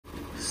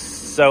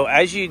So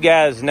as you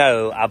guys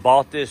know, I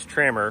bought this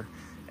trimmer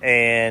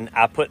and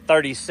I put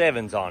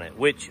 37s on it,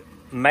 which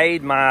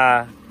made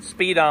my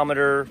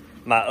speedometer,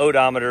 my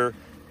odometer,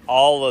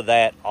 all of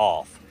that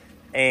off.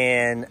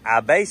 And I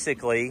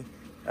basically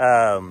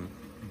talked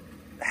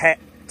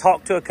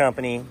to a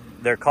company.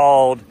 They're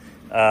called,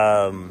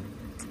 let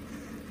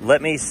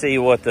me see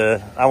what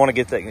I want to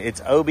get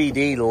it's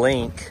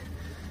OBDLink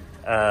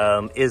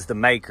is the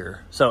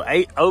maker. So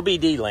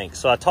OBDLink.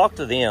 So I talked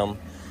to them,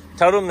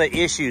 told them the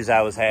issues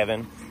I was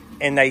having,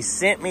 and they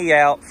sent me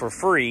out for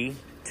free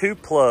 2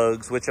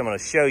 plugs, which I'm going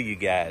to show you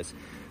guys.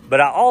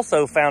 But I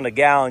also found a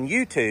guy on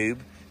YouTube,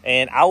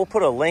 and I will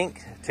put a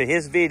link to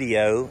his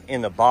video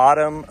in the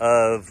bottom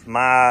of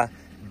my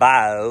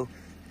bio.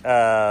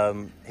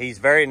 He's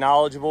very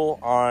knowledgeable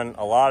on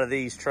a lot of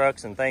these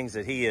trucks and things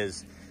that he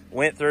has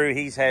went through.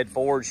 He's had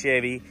Ford,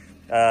 Chevy,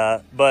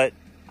 but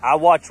I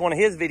watched one of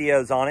his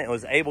videos on it and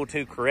was able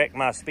to correct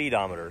my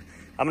speedometer.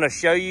 I'm going to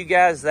show you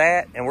guys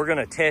that, and we're going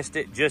to test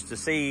it just to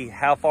see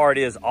how far it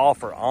is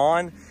off or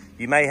on.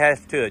 You may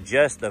have to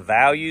adjust the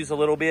values a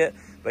little bit,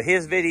 but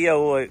his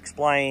video will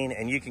explain,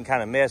 and you can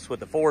kind of mess with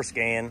the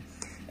FORScan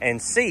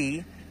and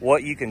see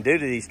what you can do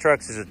to these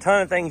trucks. There's a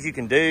ton of things you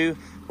can do.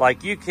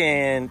 Like you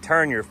can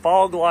turn your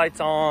fog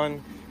lights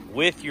on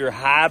with your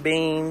high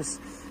beams.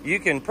 You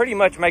can pretty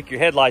much make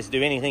your headlights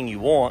do anything you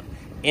want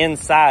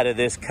inside of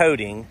this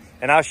coating.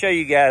 And I'll show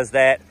you guys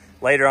that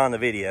later on in the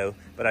video.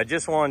 But I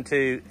just wanted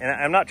to, and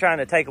I'm not trying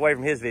to take away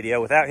from his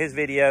video. Without his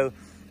video,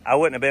 I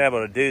wouldn't have been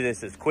able to do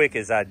this as quick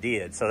as I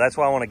did. So that's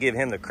why I want to give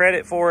him the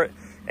credit for it.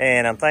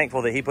 And I'm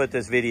thankful that he put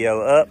this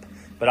video up.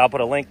 But I'll put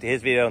a link to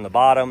his video in the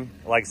bottom.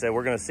 Like I said,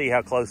 we're going to see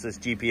how close this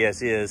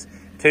GPS is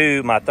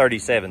to my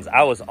 37s.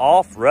 I was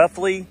off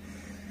roughly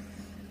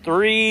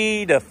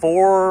 3 to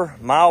 4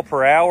 mile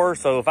per hour.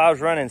 So if I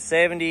was running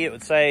 70,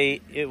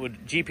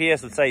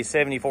 GPS would say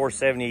 74,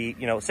 70,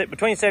 you know,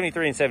 between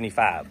 73 and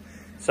 75.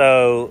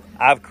 So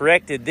I've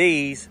corrected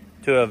these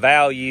to a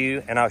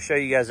value, and I'll show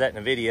you guys that in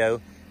the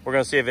video. We're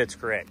going to see if it's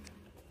correct.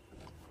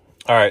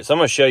 All right, so I'm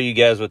going to show you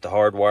guys with the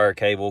hardwire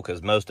cable,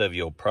 because most of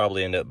you will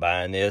probably end up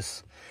buying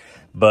this.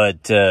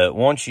 But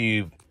once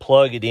you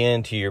plug it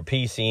into your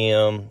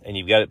PCM and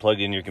you've got it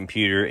plugged in your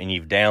computer and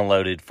you've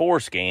downloaded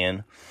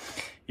FORScan,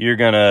 you're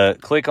going to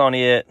click on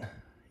it.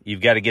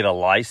 You've got to get a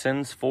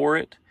license for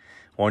it.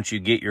 Once you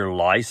get your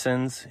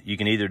license, you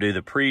can either do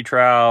the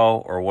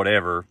pre-trial or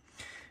whatever.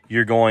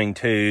 You're going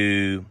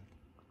to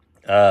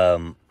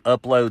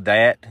upload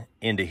that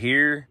into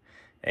here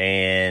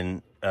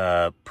and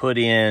put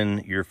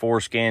in your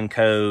FORScan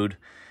code.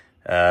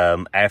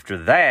 After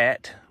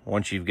that,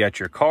 once you've got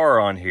your car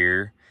on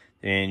here,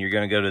 then you're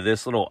going to go to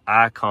this little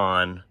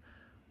icon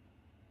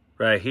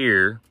right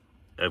here.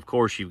 Of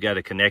course, you've got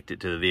to connect it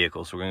to the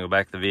vehicle. So we're going to go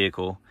back to the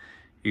vehicle.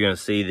 You're going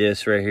to see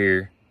this right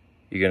here.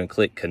 You're going to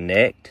click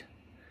connect.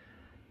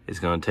 It's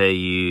going to tell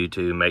you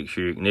to make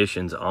sure your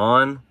ignition's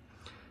on.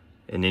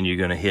 And then you're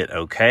going to hit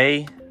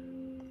OK.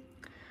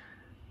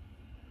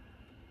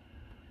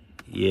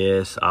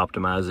 Yes,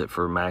 optimize it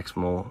for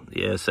maximal.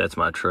 Yes, that's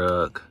my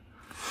truck.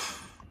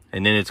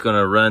 And then it's going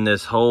to run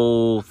this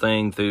whole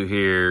thing through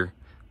here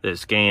that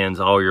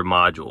scans all your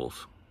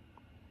modules.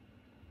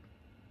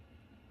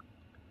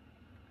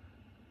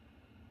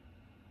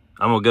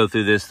 I'm going to go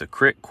through this the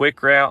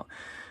quick route,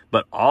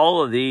 but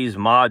all of these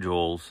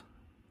modules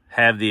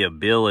have the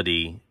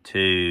ability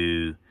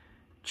to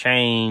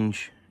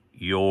change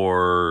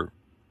your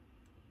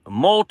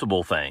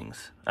multiple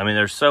things. I mean,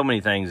 there's so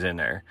many things in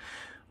there.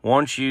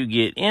 Once you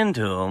get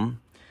into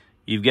them,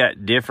 you've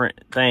got different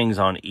things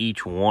on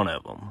each one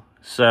of them.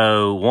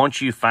 So once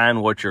you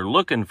find what you're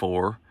looking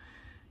for,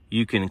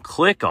 you can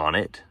click on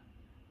it,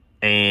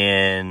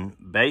 and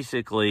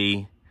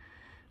basically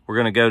we're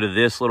going to go to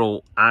this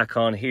little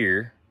icon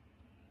here.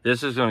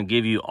 This is going to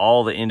give you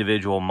all the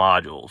individual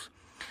modules.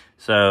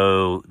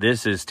 So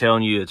this is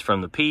telling you it's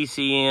from the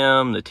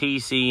PCM, the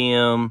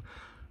TCM,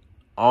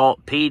 all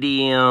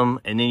PDM,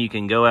 and then you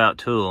can go out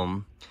to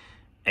them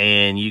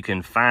and you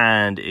can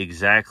find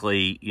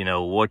exactly, you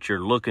know, what you're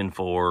looking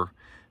for.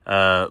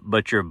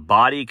 But your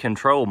body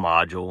control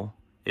module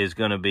is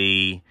going to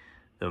be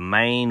the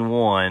main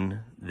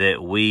one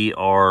that we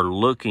are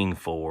looking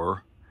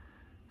for.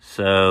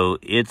 So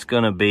it's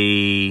going to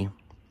be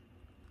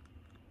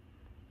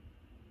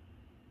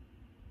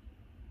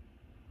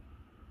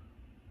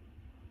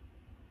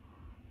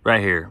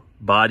right here,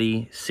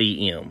 body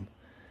CM.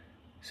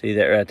 See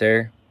that right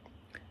there?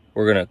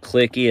 We're going to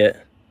click it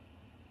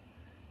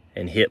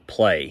and hit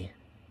play.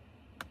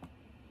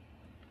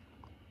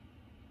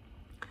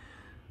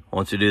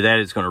 Once you do that,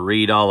 it's going to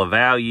read all the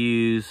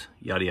values,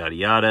 yada, yada,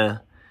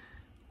 yada.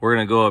 We're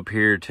going to go up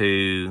here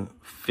to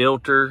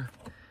filter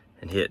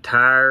and hit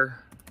tire.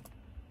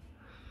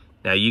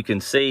 Now you can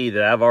see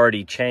that I've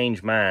already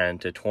changed mine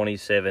to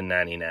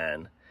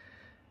 $27.99.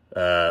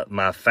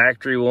 My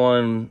factory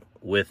one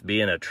with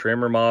being a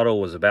trimmer model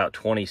was about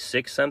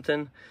 26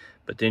 something,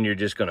 but then you're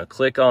just going to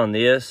click on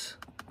this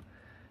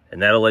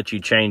and that'll let you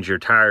change your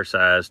tire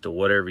size to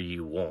whatever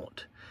you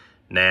want.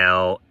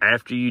 Now,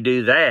 after you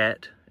do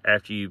that,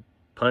 after you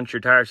punch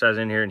your tire size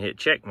in here and hit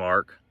check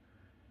mark,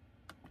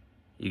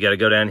 you got to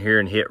go down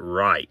here and hit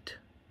write.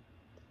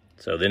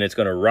 So then it's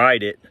going to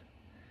write it,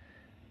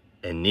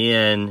 and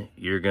then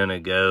you're going to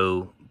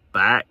go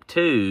back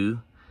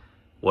to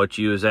what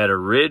you was at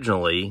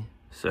originally.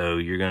 So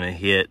you're going to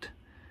hit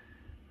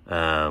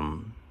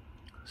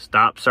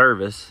stop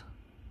service,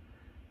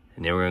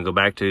 and then we're going to go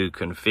back to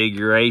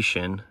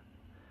configuration,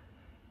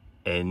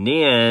 and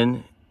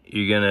then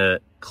you're going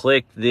to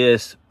click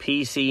this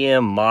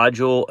PCM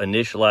module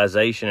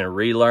initialization and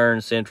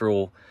relearn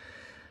central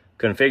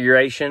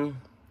configuration.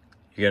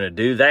 You're going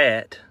to do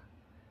that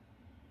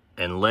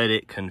and let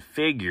it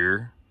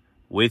configure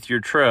with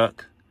your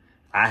truck.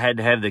 I had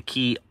to have the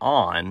key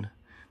on.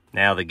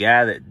 Now the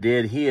guy that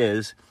did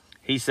his,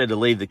 he said to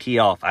leave the key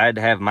off. I had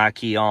to have my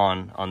key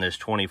on this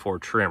 24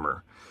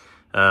 trimmer.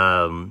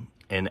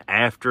 And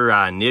after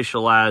I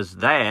initialized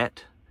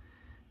that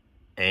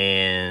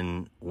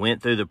and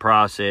went through the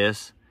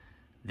process,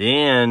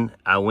 then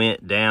I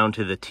went down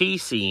to the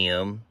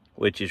TCM,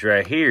 which is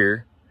right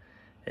here,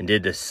 and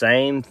did the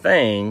same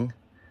thing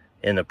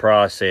in the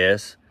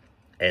process,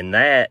 and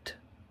that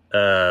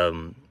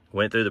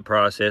went through the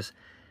process.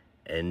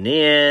 And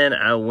then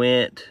I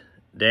went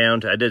down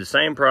to, I did the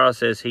same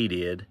process he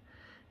did,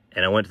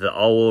 and I went to the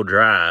all-wheel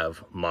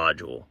drive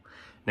module.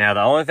 Now,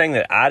 the only thing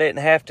that I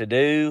didn't have to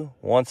do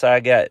once I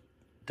got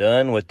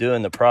done with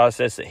doing the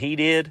process that he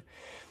did,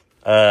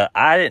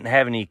 I didn't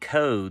have any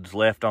codes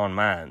left on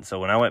mine. So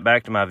when I went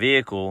back to my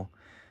vehicle,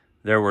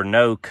 there were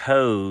no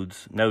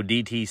codes, no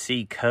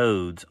DTC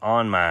codes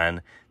on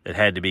mine that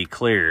had to be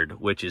cleared,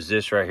 which is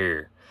this right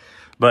here.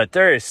 But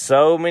there is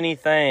so many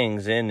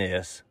things in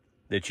this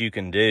that you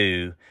can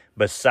do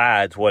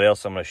besides what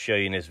else I'm going to show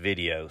you in this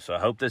video. So I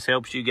hope this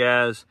helps you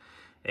guys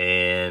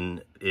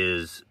and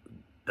is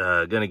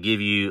going to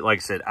give you, like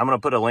I said, I'm going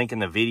to put a link in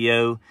the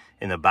video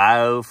in the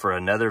bio for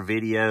another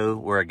video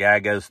where a guy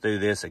goes through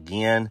this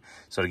again.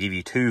 So to give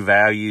you two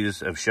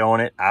values of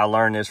showing it. I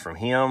learned this from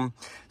him,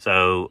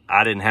 so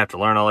I didn't have to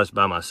learn all this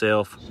by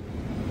myself.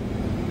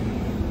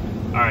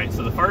 All right,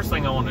 so the first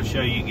thing I want to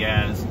show you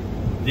guys,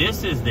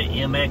 this is the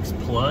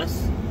MX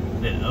Plus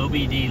that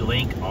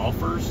OBDLink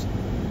offers.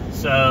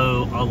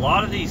 So a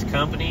lot of these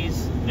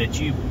companies that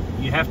you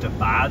have to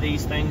buy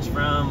these things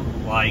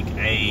from, like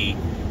a,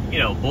 you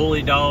know,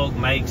 Bully Dog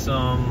makes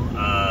them,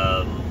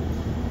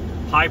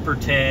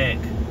 Hypertech,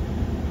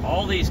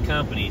 all these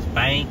companies,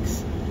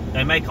 Banks,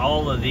 they make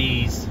all of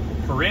these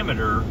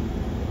perimeter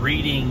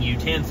reading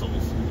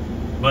utensils,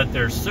 but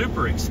they're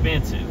super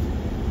expensive.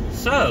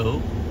 So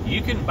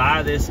you can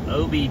buy this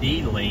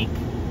OBDLink,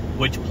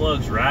 which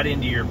plugs right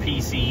into your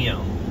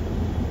PCM,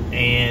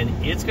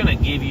 and it's going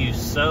to give you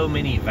so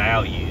many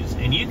values.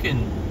 And you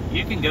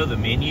can go to the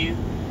menu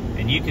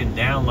and you can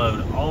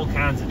download all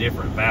kinds of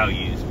different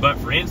values. But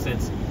for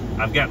instance,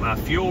 I've got my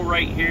fuel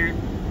rate here.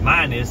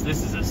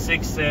 This is a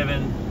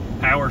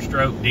 6.7 Power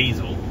Stroke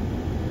diesel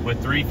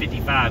with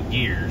 355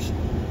 gears.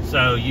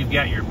 So you've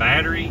got your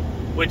battery,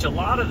 which a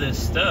lot of this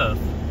stuff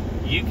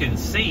you can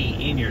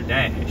see in your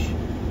dash.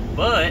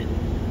 But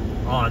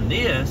on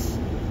this,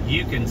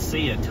 you can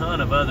see a ton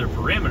of other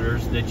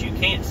parameters that you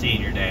can't see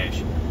in your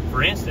dash.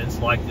 For instance,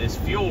 like this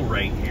fuel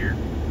rate here.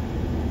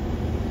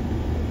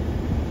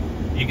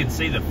 You can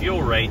see the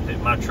fuel rate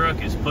that my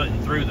truck is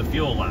putting through the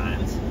fuel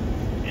lines,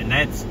 and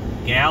that's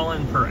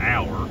gallon per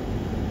hour.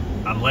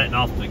 I'm letting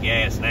off the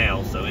gas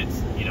now, so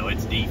it's, you know,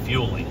 it's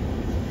defueling.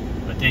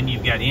 But then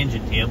you've got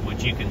engine temp,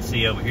 which you can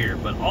see over here.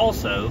 But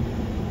also,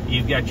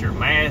 you've got your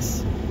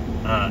mass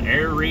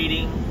air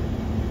reading.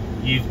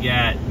 You've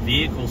got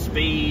vehicle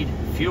speed,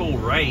 fuel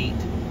rate,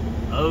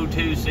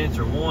 O2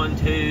 sensor 1,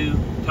 2,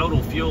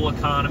 total fuel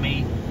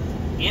economy,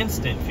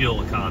 instant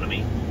fuel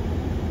economy.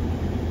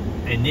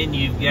 And then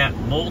you've got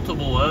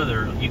multiple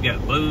other, you've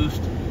got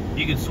boost.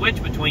 You can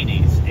switch between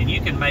these, and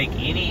you can make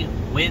any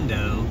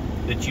window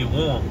that you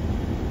want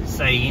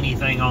say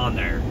anything on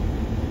there.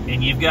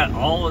 And you've got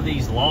all of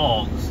these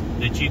logs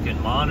that you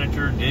can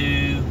monitor, do.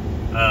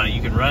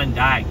 You can run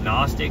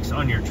diagnostics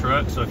on your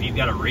truck. So if you've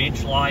got a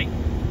wrench light,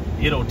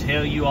 it'll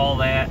tell you all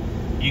that.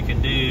 You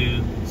can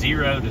do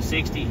 0 to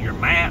 60. Your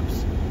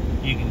maps,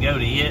 you can go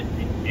to it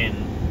and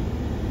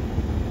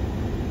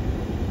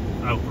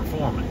oh,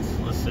 performance.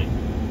 Let's see.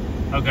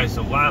 Okay,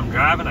 so while I'm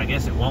driving, I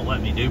guess it won't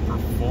let me do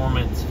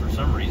performance for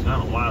some reason. I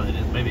don't know why that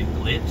is. Maybe it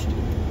glitched.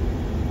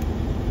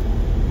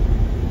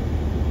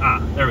 Ah,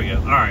 there we go.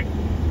 All right.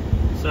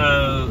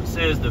 So it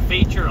says the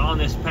feature on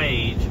this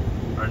page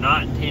are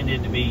not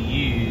intended to be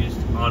used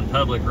on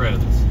public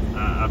roads.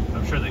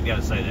 I'm sure they've got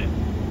to say that.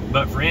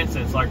 But for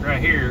instance, like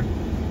right here,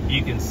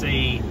 you can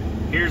see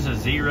here's a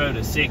 0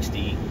 to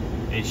 60.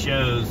 It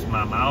shows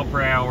my mile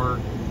per hour,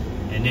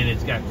 and then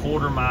it's got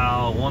quarter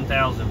mile,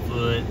 1,000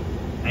 foot,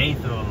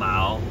 eighth of a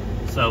mile.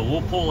 So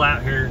we'll pull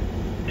out here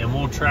and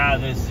we'll try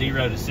this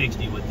 0 to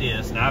 60 with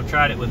this. Now I've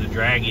tried it with a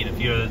draggy and a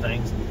few other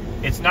things.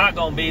 It's not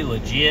going to be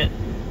legit.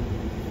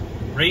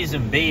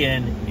 Reason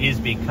being is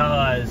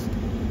because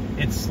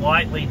it's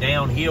slightly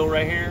downhill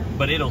right here,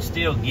 but it'll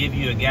still give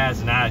you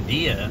guys an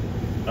idea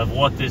of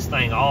what this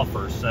thing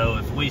offers. So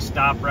if we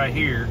stop right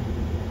here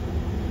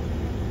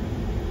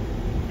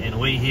and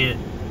we hit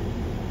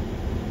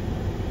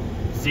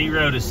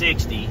 0 to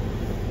 60,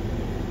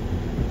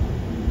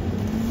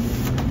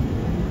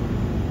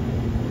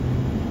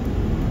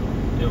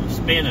 it was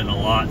spinning a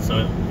lot,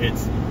 so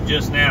it's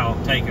just now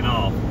taken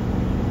off.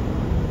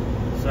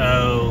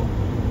 So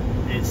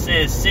it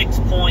says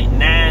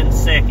 6.9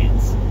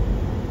 seconds.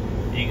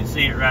 You can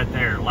see it right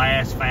there,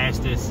 last,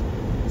 fastest.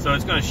 So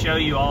it's going to show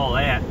you all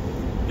that.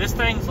 This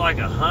thing's like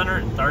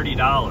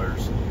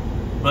 $130.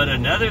 But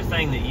another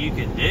thing that you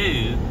can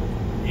do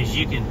is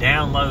you can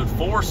download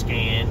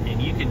FORScan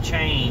and you can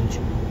change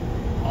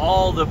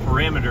all the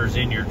perimeters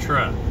in your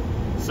truck.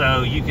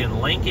 So you can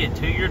link it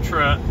to your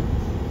truck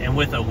and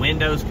with a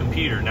Windows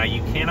computer. Now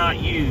you cannot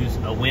use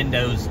a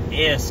Windows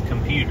S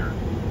computer.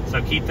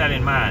 So keep that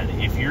in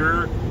mind. If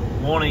you're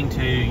wanting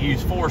to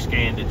use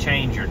FORScan to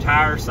change your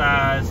tire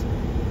size,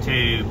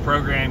 to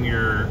program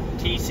your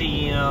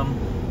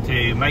TCM,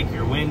 to make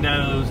your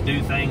windows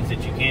do things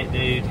that you can't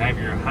do, to have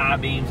your high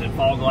beams and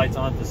fog lights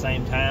on at the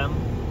same time,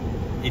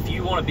 if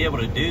you want to be able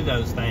to do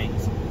those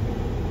things,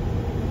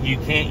 you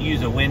can't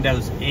use a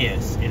Windows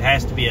S. It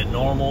has to be a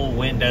normal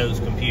Windows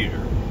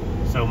computer.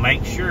 So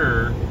make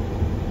sure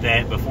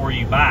that before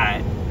you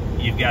buy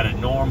it, you've got a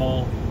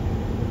normal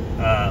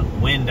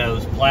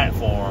Windows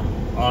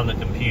platform on the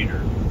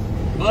computer.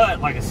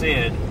 But like I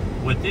said,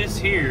 with this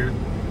here,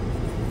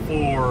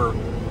 for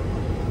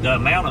the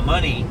amount of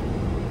money,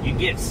 you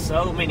get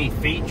so many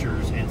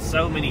features and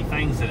so many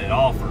things that it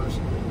offers.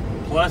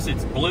 Plus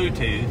it's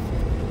Bluetooth,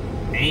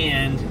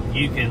 and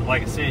you can,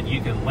 like I said,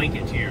 you can link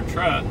it to your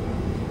truck.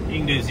 You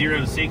can do 0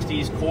 to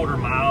 60s, quarter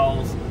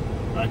miles,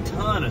 a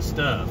ton of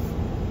stuff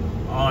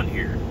on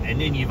here. And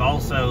then you've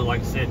also,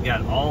 like I said,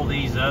 got all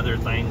these other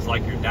things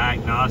like your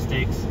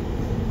diagnostics,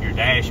 your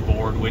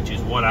dashboard, which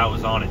is what I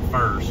was on at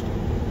first,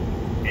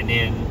 and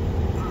then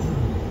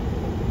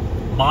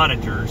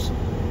monitors.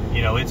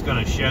 You know, it's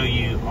going to show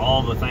you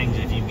all the things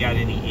if you've got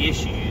any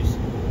issues.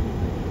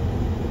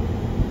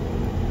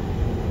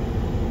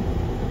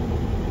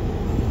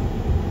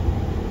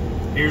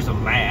 Here's a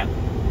map.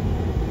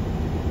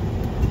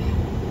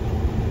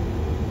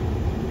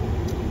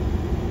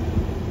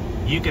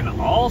 You can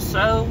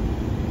also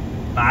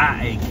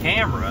buy a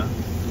camera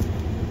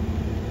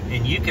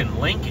and you can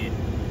link it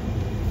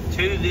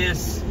to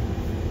this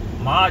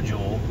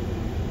module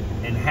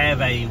and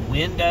have a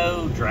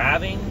window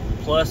driving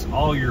plus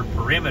all your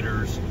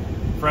perimeters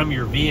from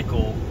your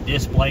vehicle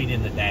displayed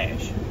in the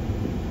dash.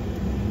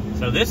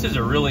 So this is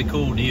a really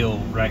cool deal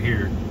right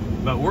here.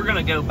 But we're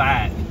gonna go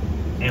back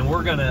and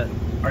we're gonna,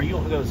 are you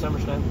wanting to go to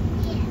Summerstone?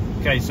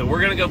 Yeah. Okay, so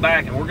we're gonna go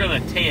back and we're gonna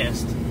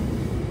test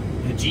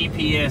the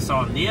GPS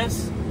on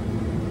this,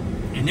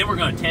 and then we're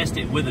gonna test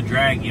it with a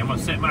Draggy. I'm gonna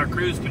set my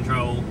cruise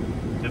control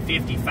to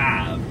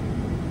 55,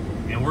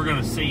 and we're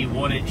gonna see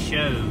what it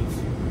shows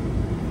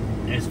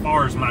as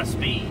far as my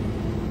speed.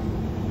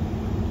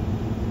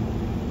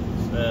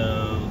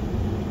 So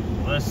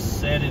let's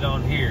set it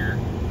on here.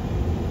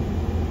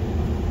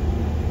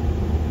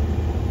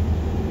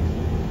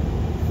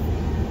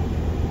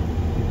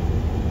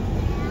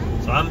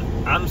 So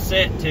I'm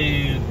set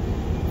to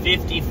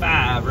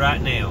 55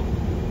 right now.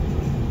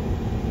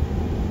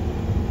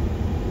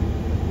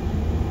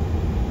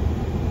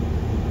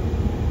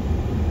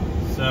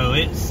 So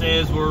it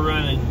says we're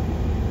running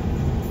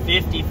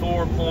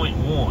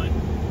 54.1.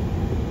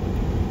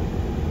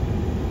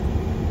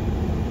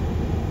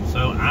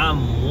 So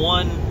I'm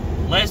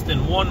less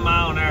than 1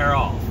 mile an hour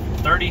off.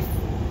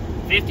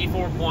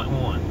 54.1.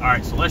 All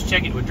right, so let's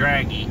check it with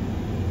Draggy,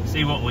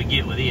 see what we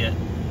get with it.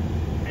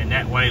 And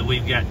that way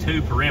we've got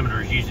two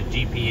perimeters using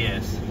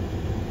GPS.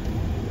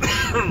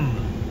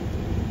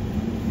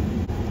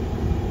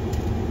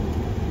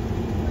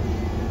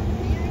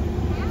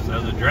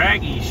 So the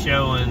Draggy's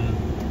showing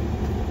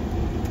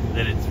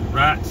that it's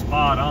right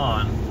spot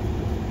on,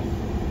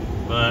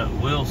 but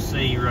we'll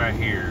see right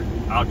here.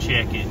 I'll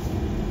check it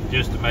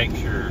just to make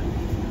sure.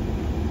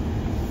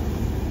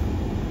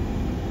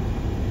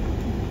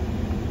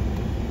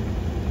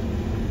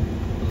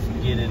 Let's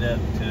get it up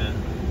to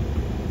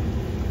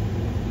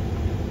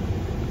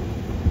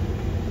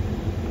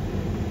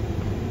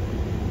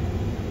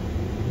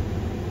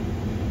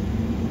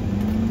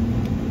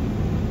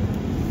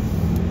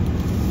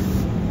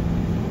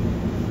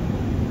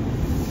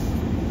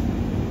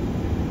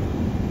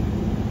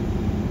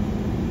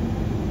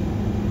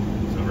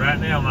right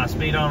now. My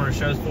speedometer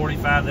shows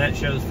 45, that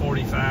shows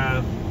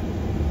 45.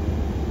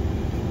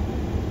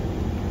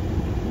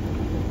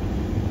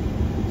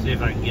 See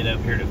if I can get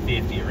up here to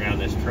 50 around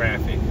this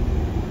traffic.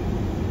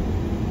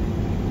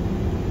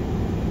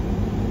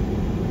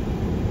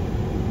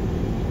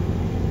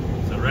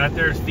 So right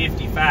there's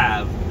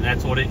 55, and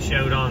that's what it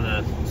showed on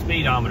the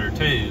speedometer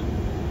too.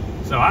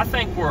 So I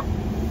think we're,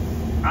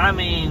 I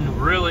mean,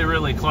 really,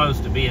 really close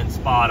to being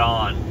spot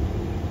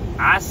on.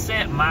 I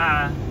set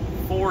my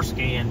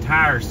FORScan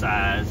tire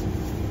size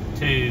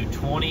to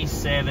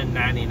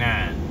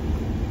 27.99.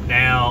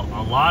 Now,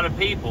 a lot of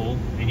people,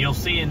 and you'll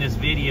see in this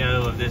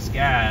video of this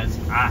guy's,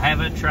 I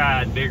haven't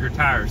tried bigger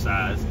tire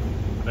size,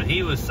 but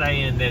he was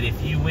saying that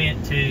if you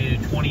went to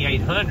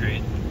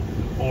 2800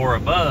 or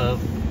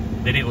above,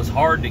 that it was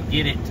hard to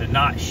get it to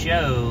not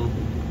show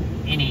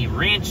any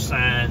wrench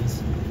signs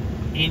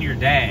in your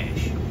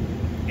dash.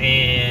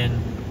 And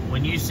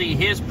when you see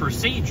his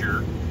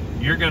procedure,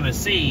 you're gonna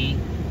see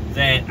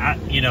that,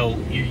 you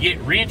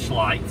get wrench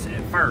lights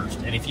at first.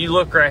 And if you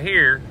look right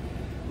here,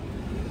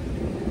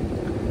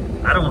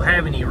 I don't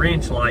have any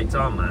wrench lights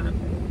on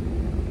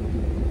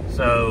mine.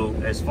 So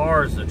as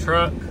far as the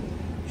truck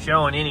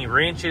showing any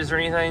wrenches or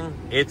anything,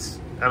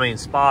 it's,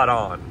 spot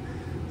on.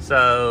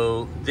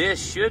 So this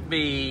should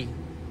be,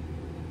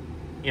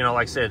 like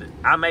I said,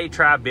 I may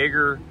try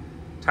bigger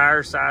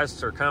tire size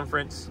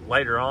circumference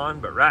later on,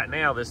 but right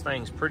now this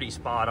thing's pretty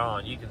spot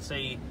on. You can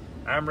see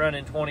I'm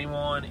running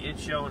 21,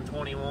 it's showing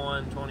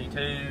 21,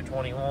 22,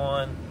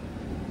 21.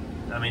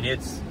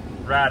 It's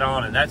right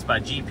on, and that's by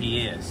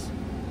GPS.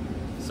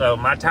 So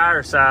my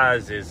tire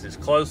size is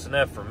close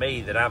enough for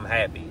me that I'm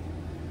happy.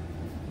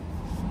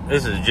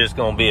 This is just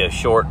gonna be a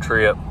short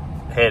trip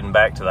heading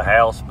back to the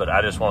house, but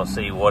I just wanna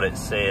see what it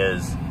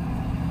says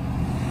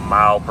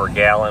mile per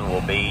gallon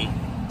will be.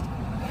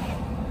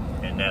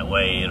 And that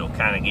way it'll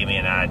kind of give me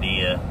an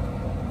idea.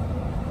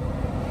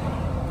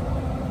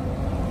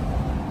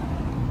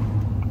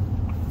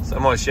 So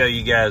I'm gonna show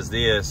you guys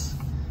this.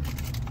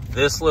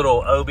 This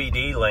little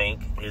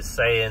OBD-Link is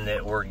saying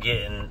that we're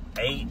getting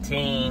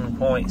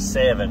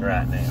 18.7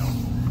 right now.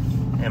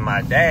 And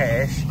my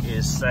dash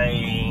is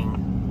saying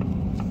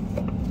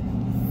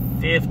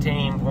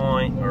 15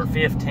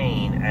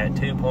 at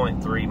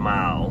 2.3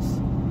 miles.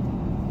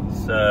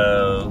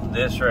 So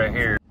this right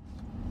here.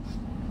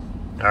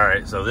 All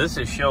right, so this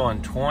is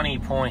showing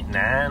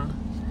 20.9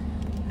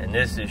 and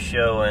this is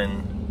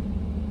showing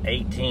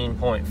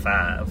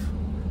 18.5.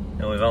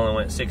 And we've only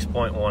went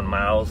 6.1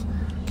 miles.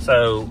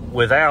 So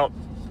without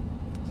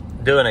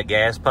doing a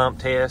gas pump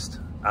test,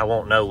 I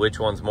won't know which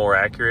one's more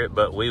accurate,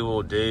 but we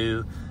will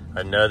do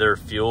another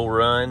fuel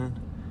run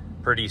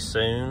pretty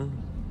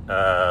soon.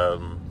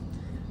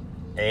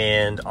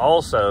 And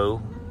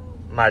also,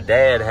 my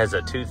dad has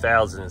a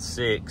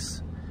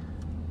 2006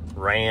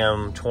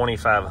 Ram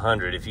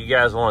 2500. If you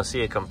guys want to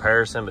see a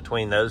comparison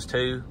between those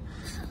two,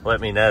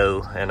 let me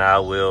know and I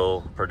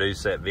will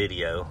produce that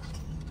video.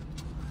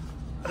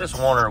 I just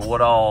wonder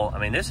what all,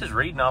 this is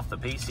reading off the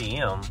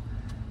PCM.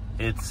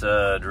 It's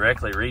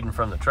directly reading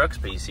from the truck's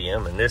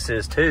PCM, and this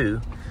is too,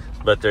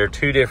 but they're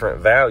two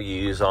different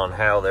values on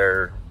how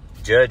they're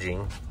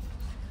judging.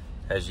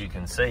 As you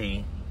can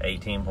see,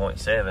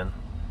 18.7,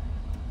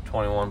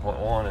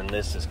 21.1, and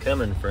this is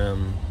coming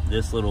from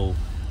this little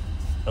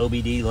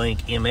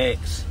OBDLink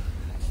EX,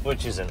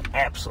 which is an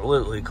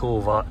absolutely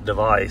cool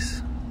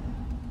device.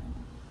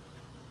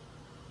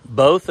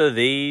 Both of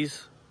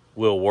these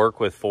will work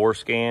with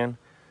FORScan.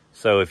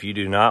 So if you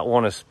do not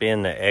want to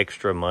spend the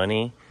extra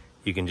money,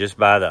 you can just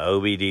buy the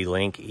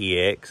OBDLink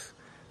EX.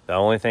 The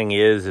only thing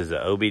is the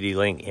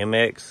OBDLink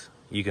EX,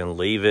 you can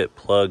leave it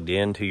plugged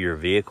into your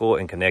vehicle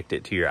and connect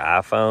it to your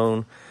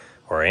iPhone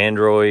or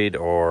Android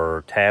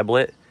or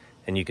tablet,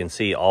 and you can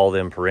see all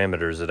them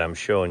parameters that I'm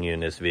showing you in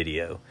this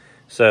video.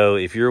 So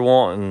if you're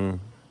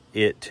wanting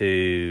it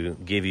to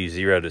give you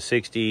 0 to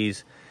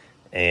 60s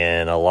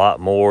and a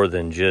lot more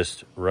than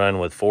just run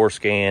with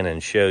FORScan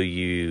and show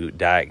you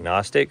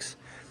diagnostics,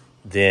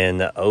 then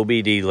the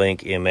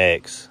OBDLink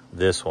EX,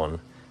 this one,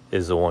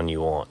 is the one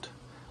you want.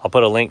 I'll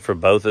put a link for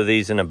both of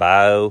these in the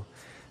bio.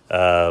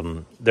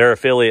 They're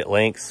affiliate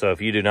links, so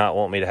if you do not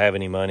want me to have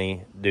any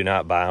money, do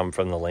not buy them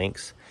from the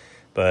links.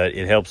 But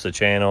it helps the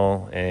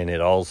channel, and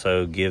it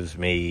also gives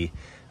me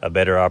a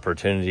better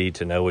opportunity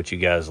to know what you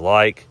guys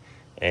like,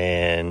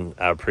 and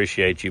I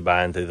appreciate you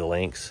buying through the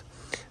links.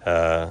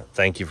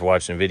 Thank you for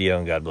watching the video,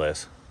 and God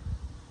bless.